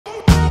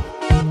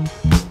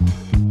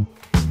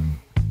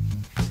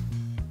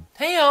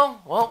Hey y'all,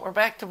 well, we're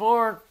back to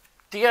more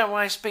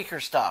DIY speaker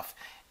stuff,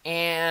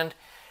 and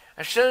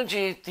I showed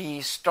you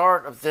the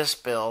start of this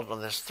build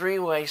on this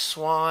three-way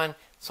Swan.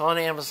 It's on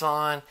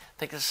Amazon. I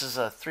think this is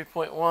a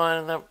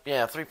 3.1,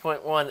 yeah,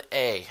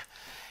 3.1A.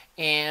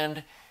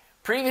 And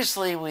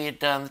previously we had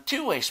done the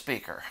two-way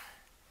speaker,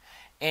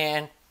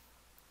 and I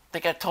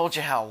think I told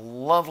you how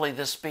lovely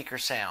this speaker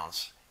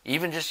sounds.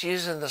 Even just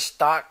using the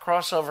stock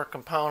crossover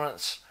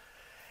components,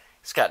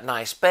 it's got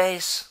nice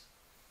bass.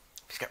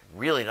 It's got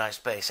really nice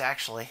bass,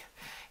 actually.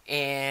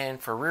 And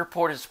for a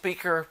rear-ported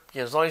speaker,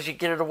 as long as you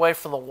get it away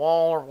from the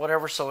wall or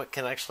whatever so it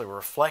can actually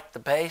reflect the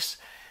bass,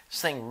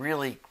 this thing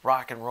really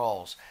rock and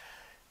rolls.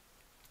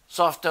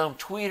 Soft dome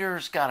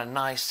tweeter's got a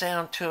nice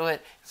sound to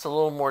it. It's a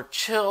little more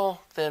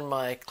chill than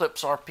my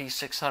Klipsch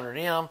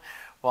RP600M,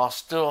 while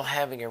still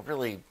having a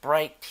really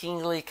bright,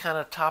 tingly kind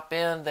of top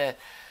end that,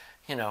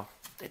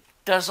 it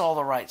does all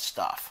the right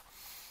stuff.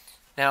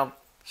 Now,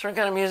 certain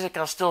kind of music,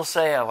 I'll still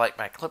say I like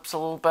my Klipsch a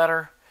little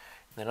better.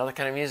 Then other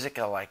kind of music,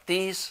 I like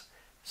these.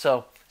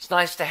 So it's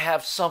nice to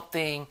have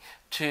something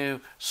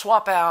to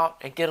swap out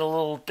and get a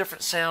little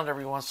different sound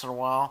every once in a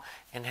while,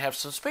 and have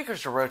some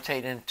speakers to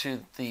rotate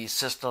into the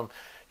system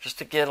just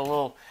to get a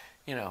little,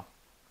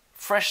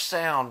 fresh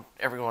sound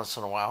every once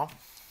in a while.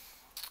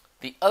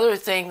 The other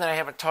thing that I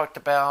haven't talked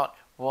about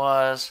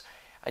was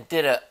I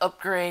did an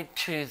upgrade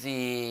to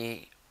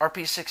the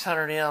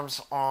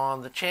RP600Ms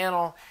on the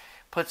channel,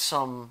 put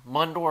some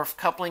Mundorf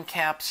coupling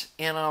caps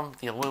in them,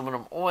 the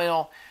aluminum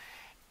oil.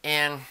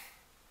 And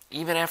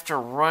even after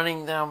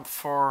running them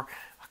for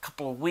a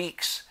couple of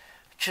weeks,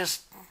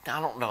 I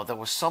don't know, there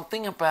was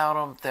something about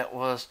them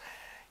that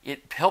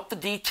it helped the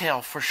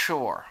detail for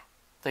sure.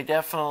 They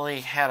definitely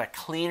had a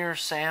cleaner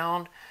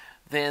sound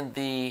than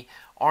the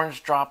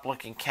orange drop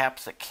looking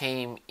caps that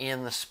came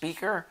in the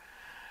speaker,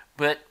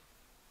 but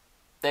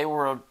they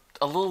were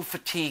a little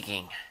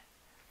fatiguing.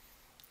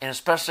 And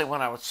especially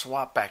when I would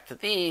swap back to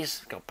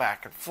these, go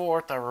back and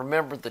forth, I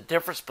remembered the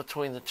difference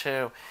between the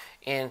two,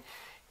 and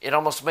it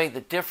almost made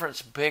the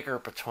difference bigger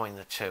between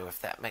the two,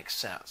 if that makes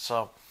sense.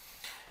 So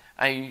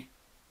I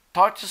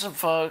talked to some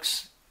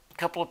folks. A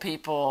couple of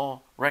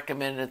people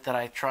recommended that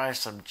I try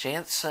some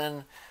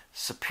Jansen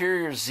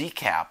Superior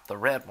Z-Cap, the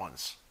red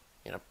ones.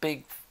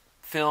 Big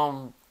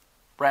film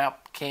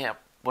wrap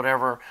cap,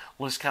 whatever.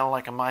 Looks kind of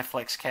like a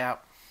MyFlex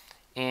cap.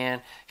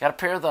 And got a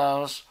pair of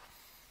those.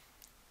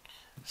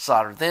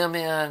 Soldered them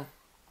in.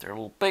 They're a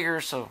little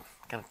bigger, so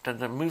kind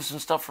of move some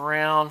stuff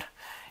around.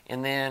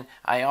 And then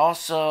I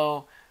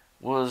also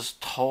was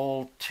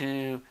told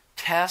to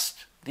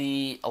test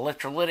the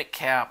electrolytic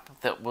cap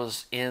that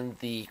was in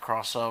the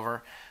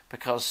crossover,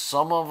 because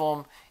some of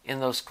them in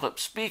those Klipsch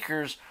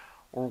speakers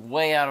were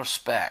way out of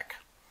spec.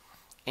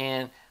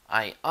 And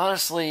I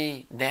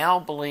honestly now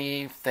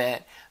believe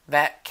that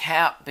that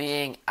cap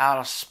being out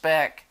of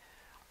spec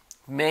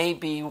may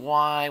be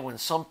why when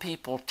some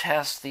people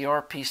test the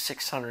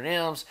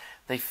RP600Ms,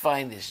 they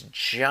find this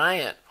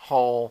giant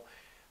hole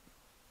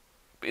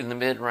in the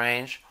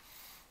mid-range,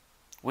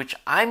 which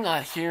I'm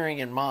not hearing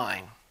in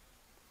mine,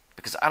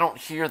 because I don't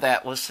hear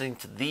that listening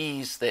to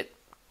these that,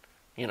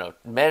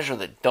 measure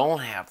that don't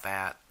have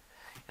that.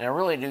 And I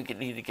really do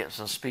need to get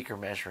some speaker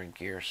measuring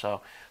gear.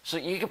 So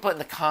you can put in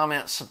the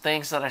comments some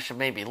things that I should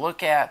maybe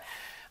look at.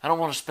 I don't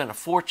want to spend a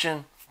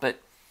fortune, but,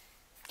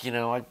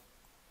 I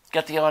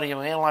got the audio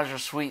analyzer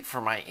suite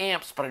for my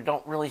amps, but I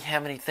don't really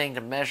have anything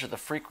to measure the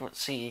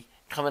frequency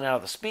coming out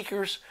of the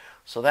speakers.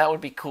 So that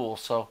would be cool.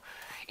 So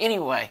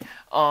anyway,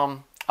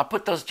 I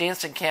put those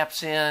Jansen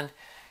caps in,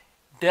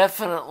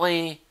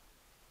 definitely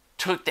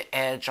took the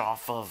edge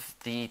off of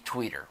the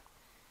tweeter.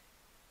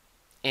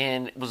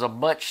 And it was a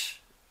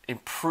much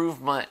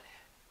improvement.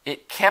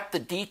 It kept the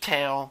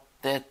detail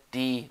that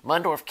the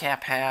Mundorf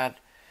cap had,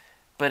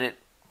 but it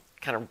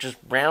kind of just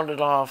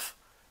rounded off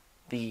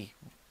the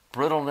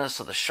brittleness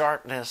or the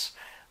sharpness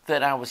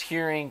that I was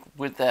hearing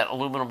with that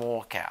aluminum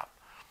oil cap.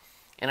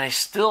 And I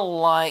still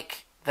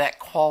like that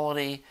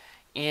quality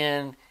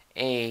in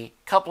a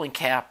coupling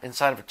cap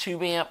inside of a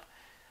tube amp,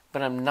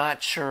 but I'm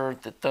not sure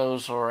that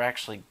those are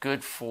actually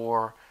good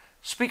for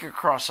speaker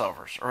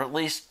crossovers, or at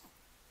least,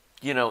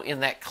 in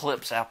that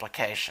Klipsch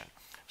application.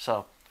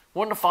 So,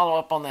 wanted to follow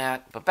up on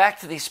that. But back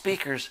to these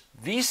speakers.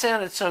 These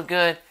sounded so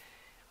good,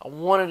 I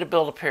wanted to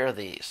build a pair of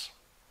these.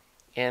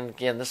 And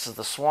again, this is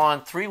the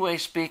Swan three-way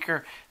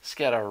speaker. It's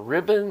got a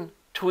ribbon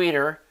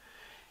tweeter.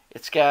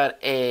 It's got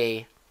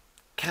a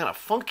kind of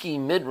funky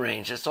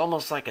mid-range. It's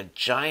almost like a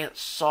giant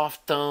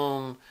soft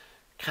dome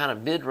kind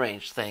of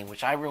mid-range thing,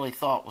 which I really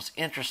thought was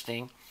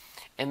interesting.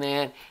 And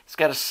then it's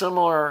got a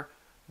similar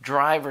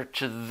driver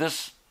to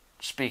this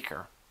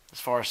speaker as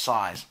far as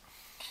size.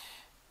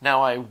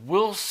 Now, I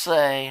will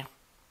say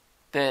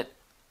that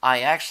I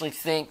actually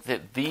think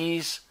that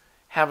these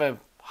have a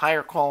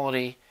higher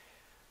quality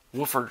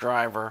woofer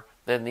driver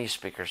than these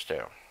speakers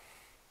do.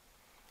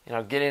 And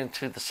I'll get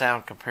into the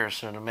sound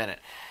comparison in a minute.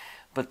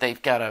 But they've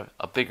got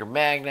a bigger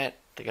magnet,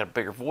 they got a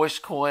bigger voice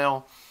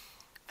coil,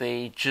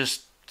 they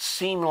just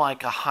seem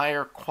like a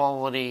higher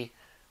quality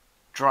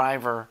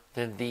driver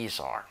than these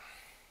are.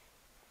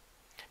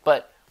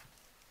 But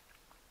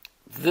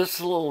this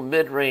little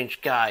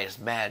mid-range guy is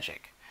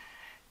magic.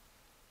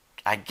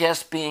 I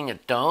guess being a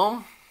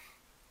dome,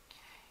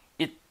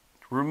 it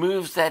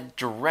removes that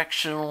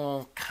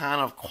directional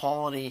kind of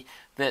quality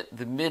that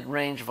the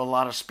mid-range of a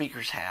lot of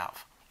speakers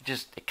have.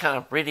 It kind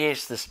of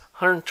radiates this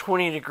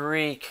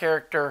 120-degree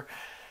character,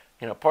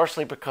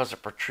 partially because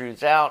it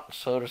protrudes out,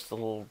 so does the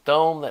little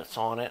dome that's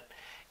on it.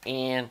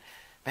 And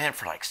man,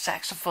 for like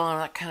saxophone,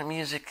 that kind of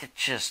music, it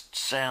just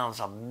sounds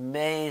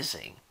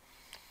amazing.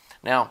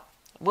 Now,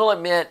 we'll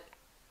admit,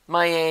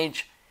 my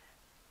age,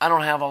 I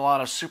don't have a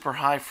lot of super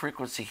high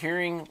frequency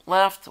hearing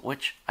left,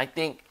 which I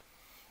think,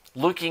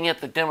 looking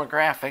at the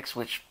demographics,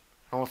 which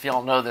I don't know if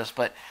y'all know this,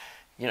 but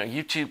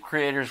YouTube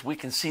creators, we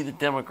can see the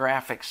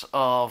demographics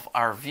of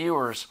our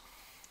viewers.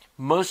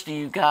 Most of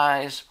you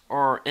guys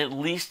are at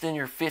least in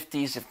your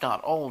 50s, if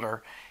not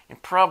older,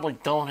 and probably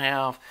don't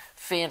have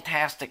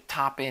fantastic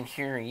top-end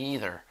hearing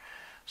either.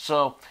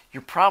 So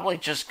you're probably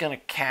just going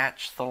to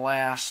catch the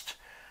last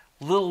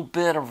little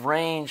bit of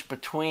range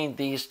between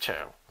these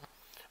two.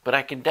 But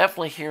I can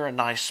definitely hear a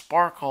nice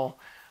sparkle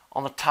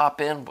on the top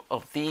end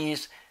of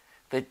these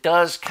that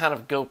does kind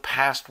of go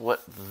past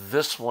what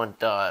this one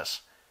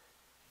does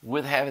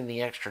with having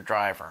the extra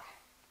driver.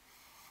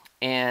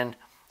 And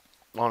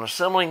on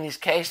assembling these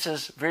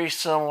cases, very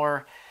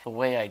similar the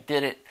way I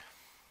did it.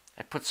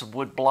 I put some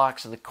wood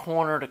blocks in the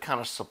corner to kind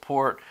of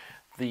support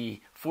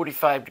the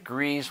 45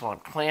 degrees while I'm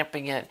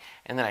clamping it,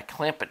 and then I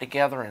clamp it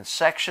together in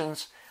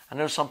sections. I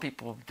know some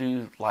people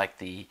do like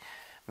the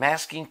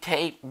masking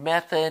tape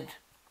method.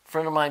 A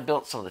friend of mine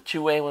built some of the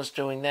two-way ones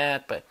doing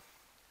that, but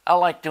I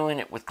like doing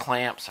it with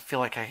clamps. I feel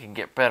like I can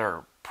get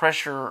better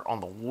pressure on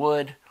the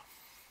wood.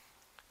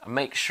 I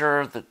make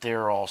sure that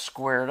they're all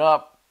squared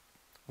up.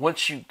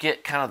 Once you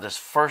get kind of this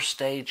first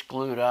stage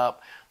glued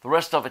up, the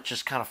rest of it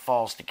just kind of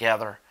falls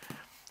together.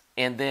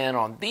 And then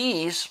on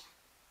these,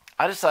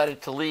 I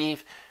decided to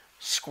leave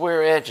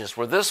square edges,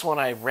 where this one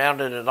I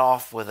rounded it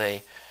off with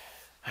a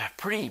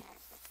pretty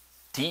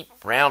deep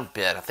round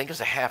bit. I think it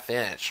was a 1/2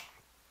 inch.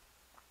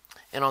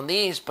 And on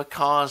these,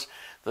 because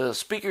the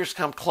speakers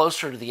come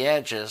closer to the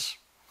edges,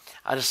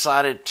 I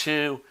decided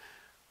to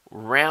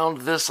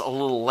round this a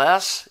little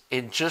less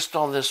and just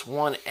on this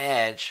one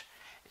edge,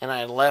 and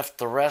I left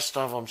the rest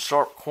of them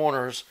sharp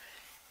corners.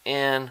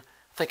 And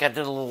I think I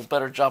did a little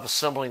better job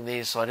assembling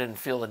these, so I didn't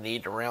feel the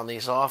need to round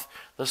these off.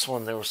 This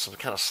one, there was some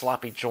kind of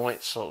sloppy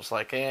joints, so it was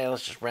like,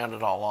 let's just round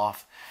it all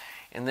off.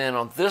 And then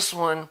on this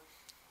one,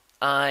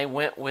 I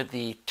went with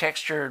the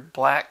textured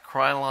black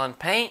Krylon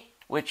paint,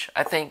 which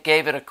I think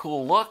gave it a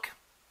cool look.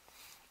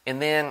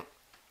 And then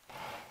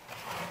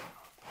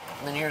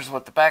here's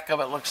what the back of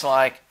it looks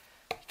like.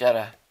 You got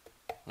a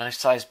nice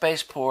size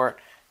bass port.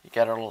 You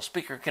got our little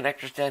speaker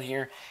connectors down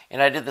here.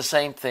 And I did the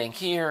same thing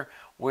here,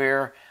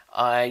 where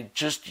I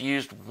just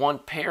used one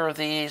pair of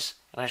these,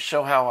 and I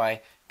show how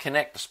I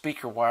connect the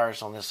speaker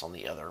wires on this on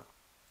the other,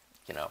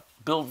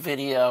 build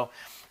video.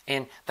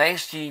 And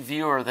thanks to you,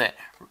 viewer, that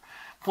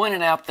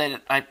pointed out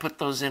that I put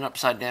those in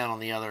upside down on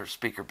the other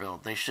speaker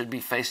build. They should be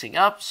facing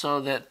up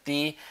so that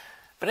the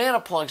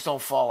banana plugs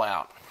don't fall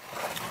out.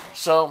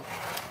 So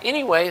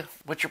anyway,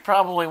 what you're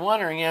probably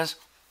wondering is,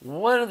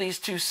 what do these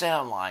two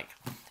sound like?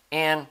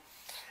 And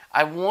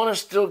I want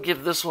to still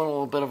give this one a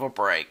little bit of a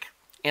break.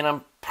 And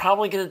I'm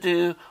probably going to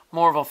do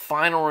more of a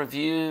final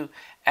review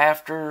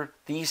after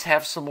these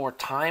have some more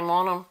time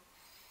on them,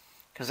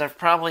 because I've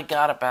probably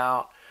got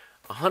about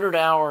 100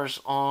 hours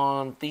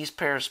on these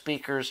pair of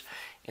speakers,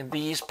 and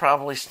these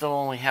probably still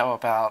only have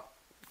about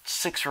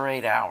 6 or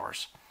 8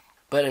 hours.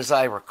 But as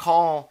I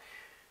recall,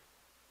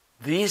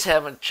 these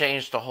haven't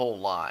changed a whole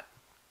lot.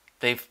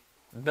 They've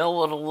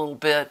mellowed a little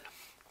bit,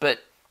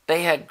 but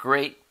they had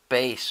great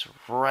bass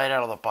right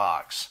out of the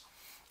box.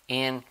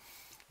 And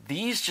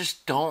these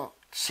just don't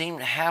seem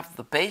to have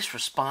the bass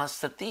response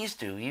that these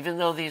do, even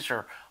though these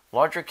are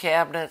larger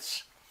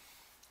cabinets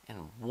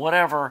and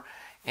whatever.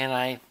 And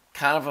I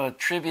kind of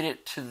attribute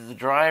it to the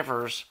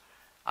drivers,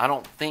 I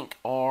don't think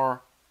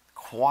are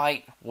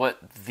quite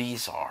what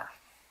these are.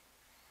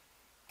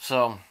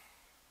 So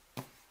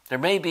there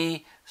may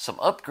be some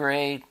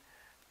upgrade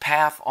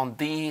path on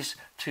these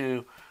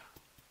to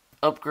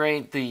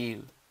upgrade the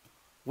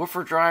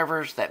woofer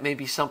drivers. That may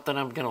be something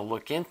I'm going to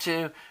look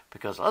into,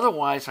 because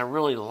otherwise I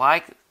really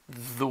like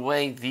the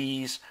way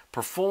these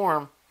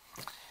perform.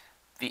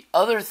 The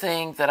other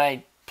thing that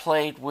I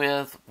played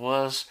with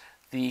was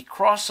the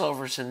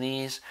crossovers in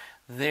these.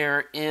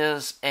 There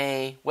is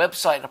a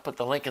website, I'll put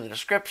the link in the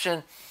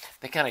description,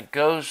 that kind of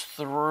goes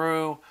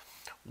through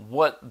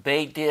what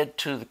they did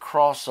to the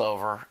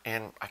crossover,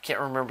 and I can't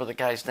remember the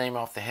guy's name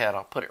off the head.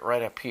 I'll put it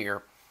right up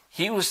here.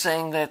 He was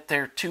saying that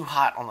they're too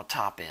hot on the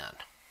top end.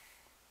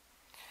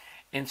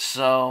 And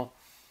so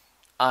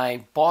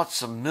I bought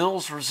some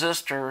Mills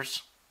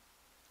resistors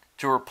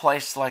to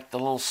replace like the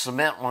little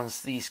cement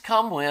ones these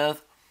come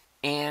with,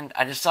 and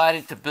I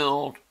decided to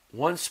build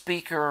one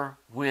speaker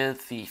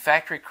with the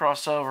factory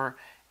crossover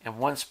and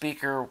one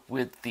speaker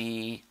with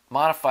the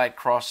modified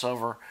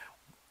crossover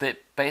that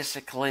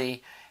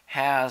basically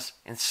has,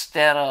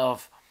 instead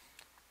of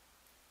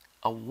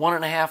a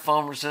 1.5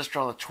 ohm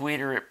resistor on the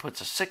tweeter, it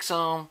puts a 6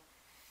 ohm.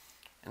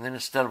 And then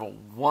instead of a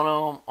 1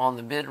 ohm on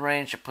the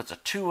mid-range, it puts a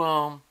 2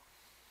 ohm.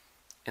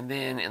 And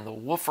then in the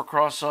woofer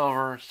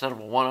crossover, instead of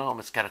a 1 ohm,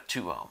 it's got a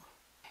 2 ohm.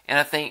 And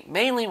I think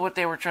mainly what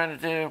they were trying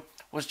to do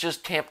was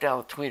just tamp down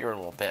the tweeter a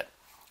little bit.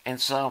 And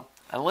so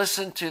I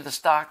listened to the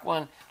stock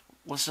one,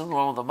 listened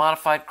to the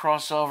modified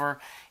crossover.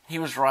 He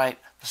was right.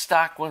 The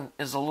stock one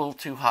is a little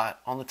too hot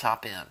on the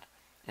top end.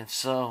 And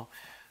so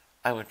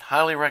I would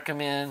highly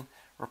recommend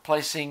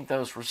replacing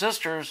those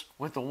resistors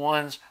with the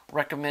ones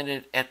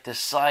recommended at this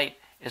site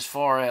as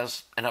far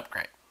as an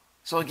upgrade.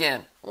 So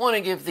again, I want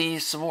to give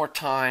these some more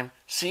time,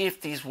 see if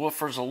these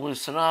woofers will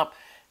loosen up,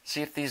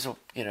 see if these will,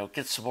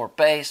 get some more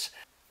bass.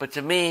 But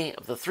to me,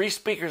 of the 3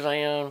 speakers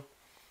I own,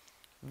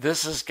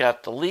 this has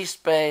got the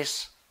least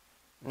bass.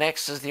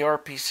 Next is the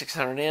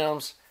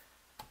RP600Ms,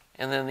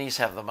 and then these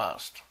have the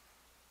most.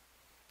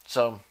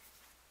 So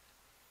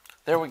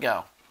there we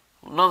go.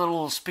 Another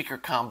little speaker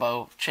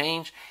combo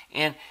change,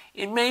 and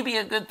it may be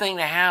a good thing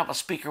to have a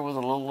speaker with a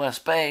little less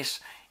bass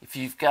if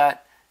you've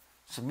got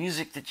some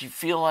music that you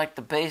feel like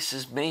the bass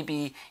is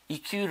maybe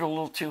EQ'd a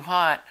little too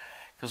hot,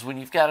 because when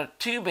you've got a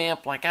tube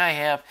amp like I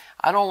have,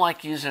 I don't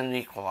like using an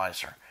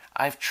equalizer.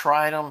 I've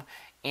tried them,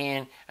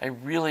 and I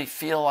really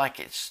feel like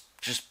it's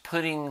just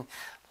putting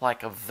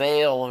like a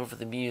veil over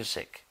the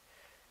music.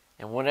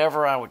 And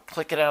whenever I would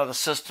click it out of the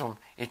system,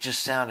 it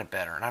just sounded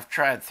better. And I've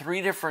tried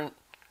 3 different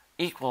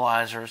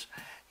equalizers.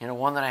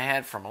 One that I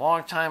had from a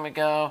long time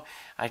ago.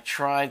 I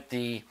tried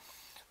the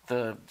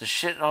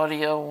shit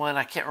audio one.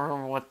 I can't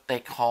remember what they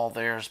call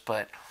theirs,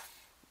 but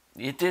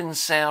it didn't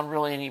sound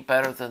really any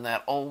better than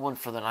that old one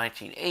for the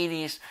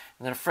 1980s.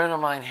 And then a friend of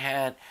mine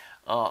had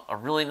a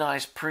really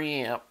nice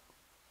preamp,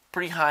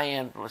 pretty high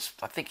end.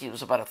 I think it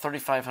was about a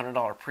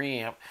 $3,500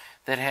 preamp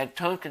that had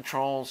tone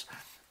controls,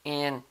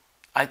 and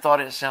I thought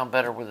it sounded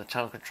better with the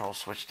tone control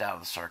switched out of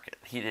the circuit.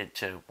 He did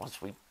too,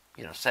 once we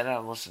sat down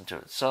and listened to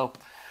it. So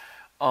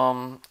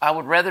I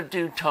would rather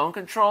do tone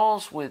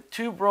controls with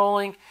tube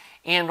rolling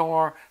and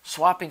or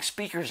swapping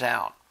speakers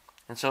out.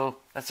 And so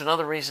that's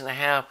another reason to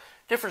have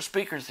different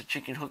speakers that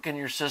you can hook in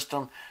your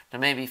system to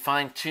maybe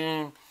fine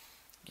tune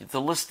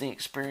the listening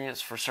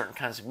experience for certain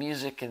kinds of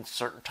music and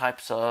certain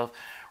types of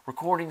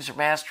recordings or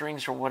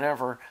masterings or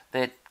whatever,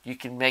 that you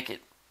can make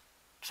it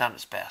sound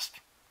its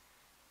best.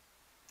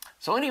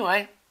 So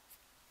anyway,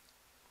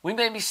 we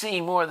may be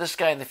seeing more of this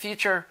guy in the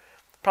future.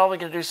 Probably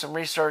going to do some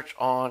research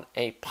on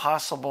a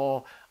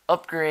possible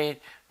upgrade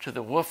to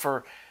the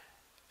woofer.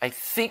 I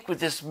think with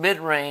this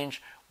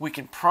mid-range, we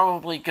can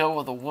probably go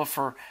with a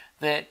woofer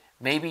that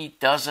maybe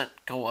doesn't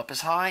go up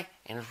as high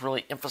and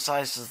really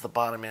emphasizes the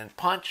bottom end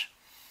punch.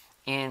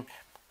 And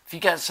if you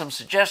got some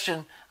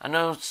suggestion, I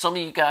know some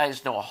of you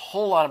guys know a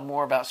whole lot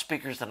more about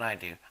speakers than I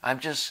do. I'm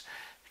just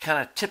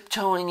kind of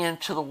tiptoeing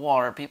into the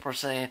water. People are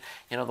saying,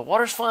 the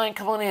water's fine,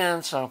 come on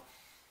in. So,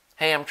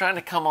 hey, I'm trying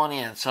to come on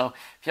in. So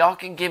if y'all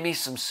can give me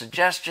some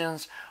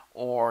suggestions,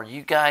 or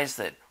you guys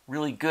that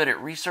really good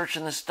at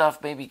researching this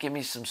stuff, maybe give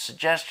me some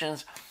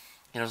suggestions.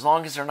 As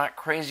long as they're not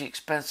crazy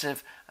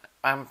expensive,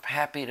 I'm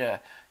happy to,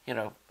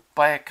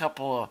 buy a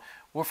couple of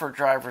woofer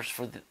drivers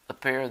for the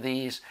pair of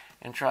these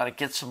and try to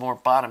get some more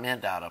bottom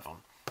end out of them.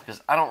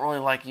 Because I don't really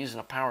like using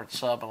a powered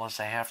sub unless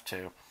I have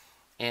to.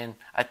 And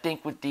I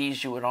think with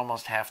these, you would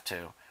almost have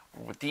to.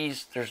 With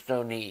these, there's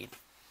no need.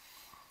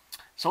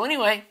 So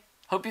anyway,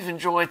 hope you've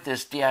enjoyed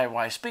this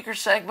DIY speaker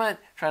segment.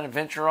 Trying to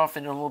venture off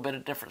into a little bit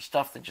of different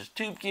stuff than just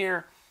tube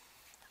gear.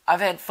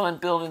 I've had fun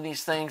building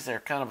these things. They're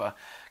kind of a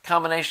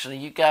combination of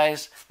you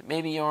guys that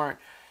maybe aren't,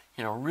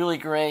 really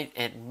great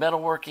at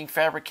metalworking,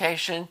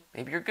 fabrication.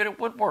 Maybe you're good at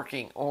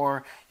woodworking,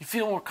 or you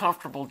feel more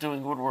comfortable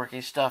doing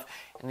woodworking stuff.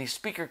 And these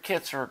speaker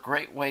kits are a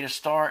great way to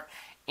start.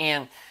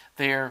 And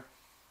they're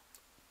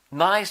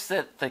nice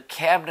that the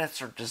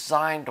cabinets are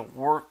designed to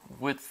work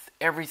with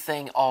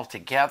everything all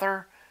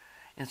together.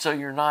 And so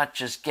you're not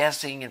just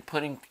guessing and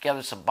putting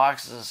together some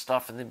boxes of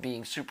stuff and then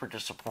being super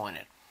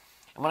disappointed.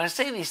 And when I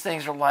say these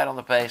things are light on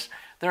the bass,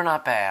 they're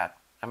not bad.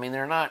 I mean,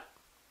 they're not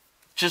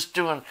just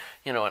doing,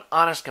 an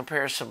honest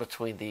comparison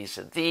between these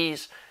and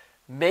these.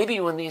 Maybe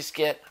when these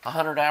get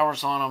 100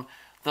 hours on them,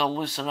 they'll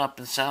loosen up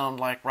and sound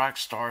like rock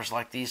stars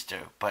like these do.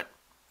 But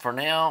for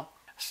now,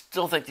 I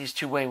still think these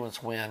two-way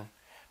ones win.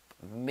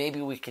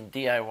 Maybe we can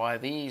DIY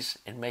these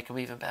and make them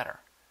even better.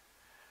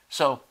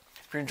 So,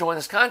 if you're enjoying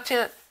this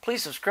content,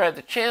 please subscribe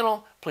to the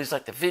channel. Please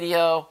like the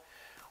video.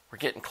 We're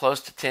getting close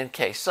to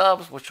 10K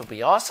subs, which will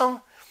be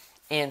awesome.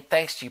 And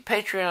thanks to you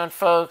Patreon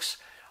folks.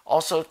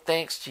 Also,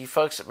 thanks to you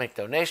folks that make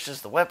donations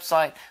to the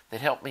website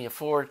that help me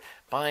afford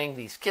buying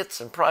these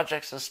kits and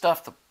projects and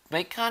stuff to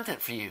make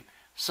content for you.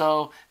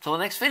 So, till the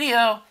next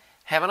video,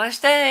 have a nice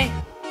day.